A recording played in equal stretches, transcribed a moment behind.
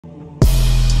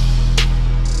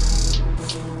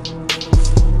What's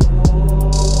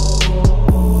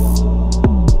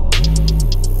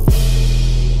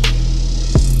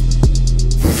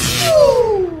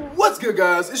good,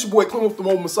 guys? It's your boy Clem with the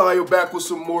Mo Messiah, back with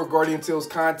some more Guardian Tales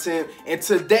content. And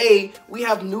today we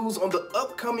have news on the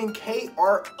upcoming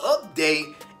KR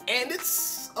update, and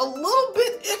it's a little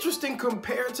bit interesting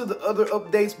compared to the other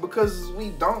updates because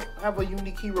we don't have a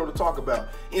unique hero to talk about.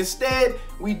 Instead,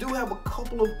 we do have a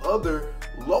couple of other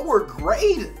lower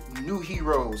grade new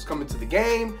heroes coming to the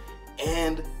game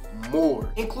and more,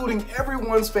 including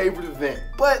everyone's favorite event.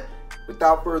 But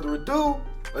without further ado,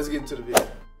 let's get into the video.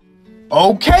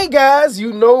 Okay, guys,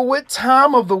 you know what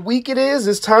time of the week it is.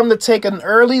 It's time to take an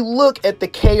early look at the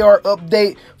KR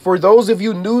update. For those of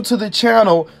you new to the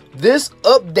channel, this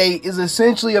update is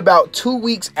essentially about 2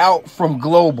 weeks out from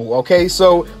global, okay?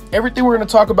 So everything we're going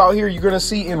to talk about here, you're going to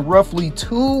see in roughly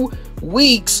 2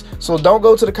 weeks. So don't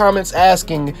go to the comments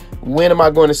asking, when am I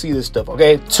going to see this stuff,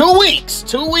 okay? 2 weeks!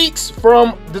 2 weeks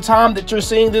from the time that you're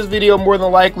seeing this video, more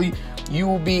than likely, you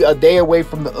will be a day away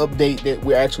from the update that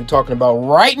we're actually talking about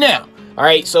right now. All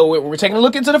right, so we're taking a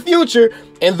look into the future,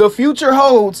 and the future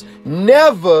holds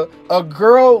never a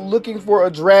girl looking for a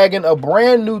dragon. A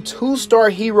brand new 2-star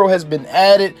hero has been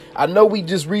added. I know we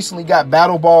just recently got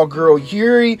Battle Ball Girl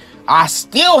Yuri. I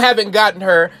still haven't gotten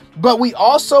her, but we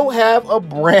also have a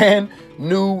brand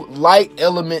new light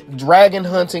element dragon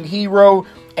hunting hero.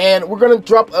 And we're going to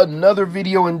drop another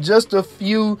video in just a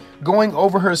few going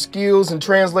over her skills and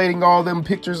translating all them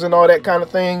pictures and all that kind of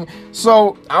thing.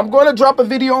 So I'm going to drop a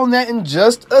video on that in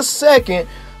just a second.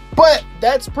 But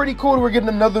that's pretty cool. We're getting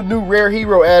another new rare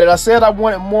hero added. I said I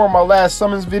wanted more in my last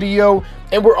summons video.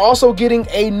 And we're also getting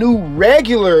a new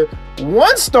regular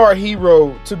 1-star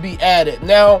hero to be added.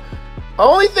 Now, the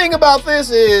only thing about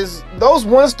this is those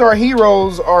 1-star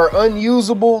heroes are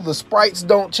unusable. The sprites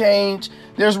don't change.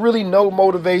 There's really no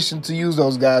motivation to use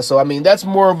those guys. So, I mean, that's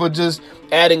more of a just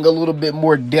adding a little bit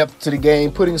more depth to the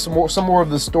game, putting some more of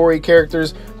the story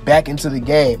characters back into the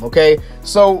game, okay?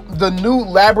 So, the new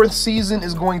Labyrinth season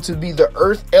is going to be the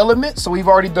Earth element. So, we've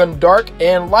already done Dark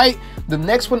and Light. The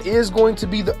next one is going to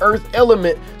be the Earth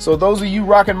element. So, those of you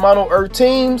rocking mono Earth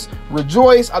teams,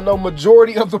 rejoice. I know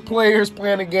majority of the players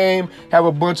playing the game have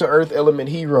a bunch of Earth element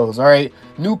heroes, all right?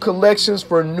 New collections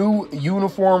for new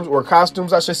uniforms, or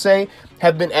costumes, I should say,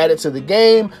 have been added to the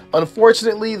game.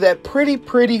 Unfortunately, that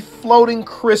pretty floating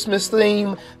Christmas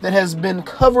theme that has been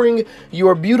covering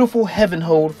your beautiful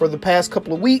Heavenhold for the past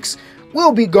couple of weeks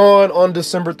will be gone on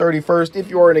December 31st if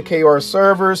you are in the KR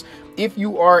servers. If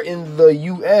you are in the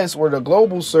US or the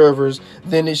global servers,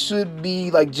 then it should be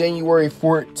like January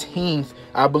 14th,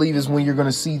 I believe, is when you're going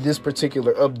to see this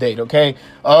particular update, okay?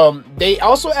 They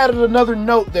also added another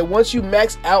note that once you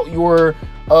max out your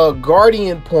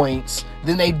Guardian points,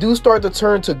 then they do start to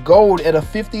turn to gold at a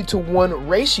 50-to-1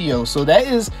 ratio. So that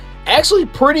is actually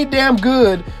pretty damn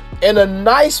good and a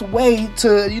nice way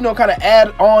to, you know, kind of add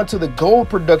on to the gold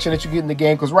production that you get in the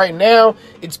game. Because right now,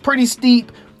 it's pretty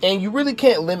steep, and you really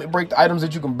can't limit break the items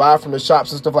that you can buy from the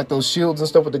shops and stuff like those shields and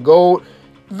stuff with the gold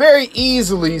very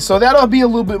easily. So that'll be a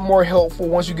little bit more helpful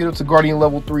once you get up to Guardian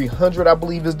level 300, I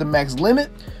believe is the max limit.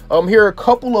 Here are a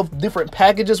couple of different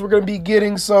packages we're going to be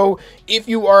getting. So if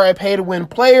you are a pay-to-win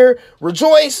player,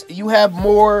 rejoice, you have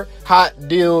more hot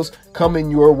deals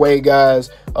coming your way,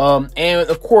 guys. And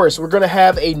of course, we're going to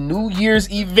have a New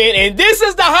Year's event, and this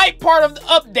is the hype part of the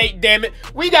update, damn it.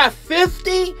 We got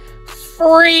 50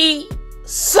 free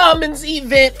summons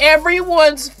event,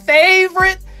 everyone's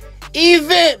favorite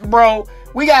event, bro.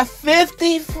 We got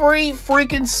 50 free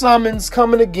freaking summons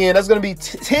coming again. That's going to be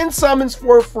 10 summons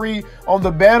for free on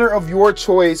the banner of your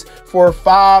choice for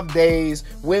 5 days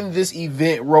when this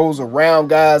event rolls around,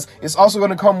 guys. It's also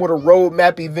going to come with a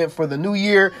roadmap event for the new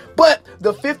year. But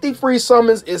the 50 free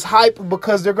summons is hype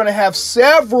because they're going to have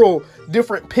several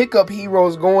different pickup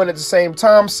heroes going at the same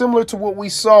time, similar to what we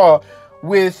saw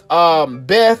with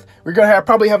Beth. We're going to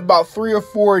probably have about 3 or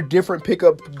 4 different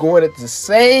pickups going at the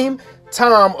same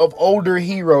time of older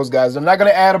heroes, guys. I'm not going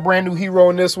to add a brand new hero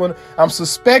in this one. I'm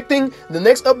suspecting the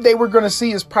next update we're going to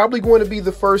see is probably going to be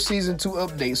the first season 2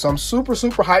 update. So I'm super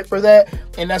hyped for that.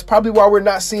 And that's probably why we're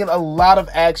not seeing a lot of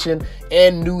action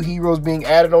and new heroes being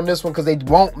added on this one, because they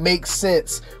won't make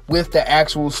sense with the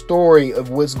actual story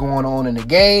of what's going on in the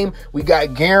game. We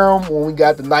got Garum when we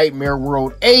got the Nightmare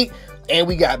World 8. And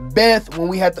we got Beth when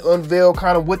we had to unveil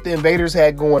kind of what the Invaders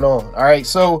had going on. All right,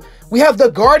 so We have the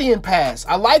Guardian Pass.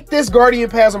 I like this Guardian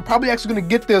Pass. I'm probably actually going to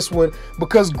get this one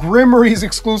because Grimory's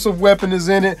exclusive weapon is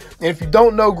in it. And if you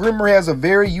don't know, Grimory has a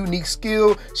very unique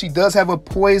skill. She does have a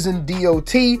poison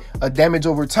DOT, a damage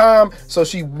over time. So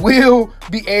she will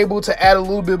be able to add a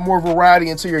little bit more variety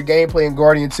into your gameplay in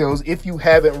Guardian Tales if you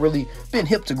haven't really been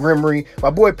hip to Grimory. My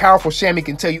boy Powerful Shammy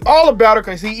can tell you all about her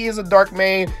because he is a dark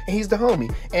main and he's the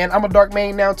homie. And I'm a dark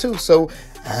main now too. So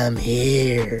I'm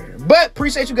here. But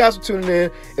appreciate you guys for tuning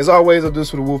in. As always, I'll do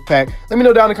this for the Wolfpack. Let me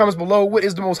know down in the comments below what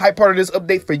is the most hype part of this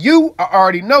update for you. I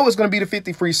already know it's going to be the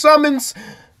 50 free summons,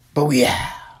 but we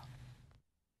out.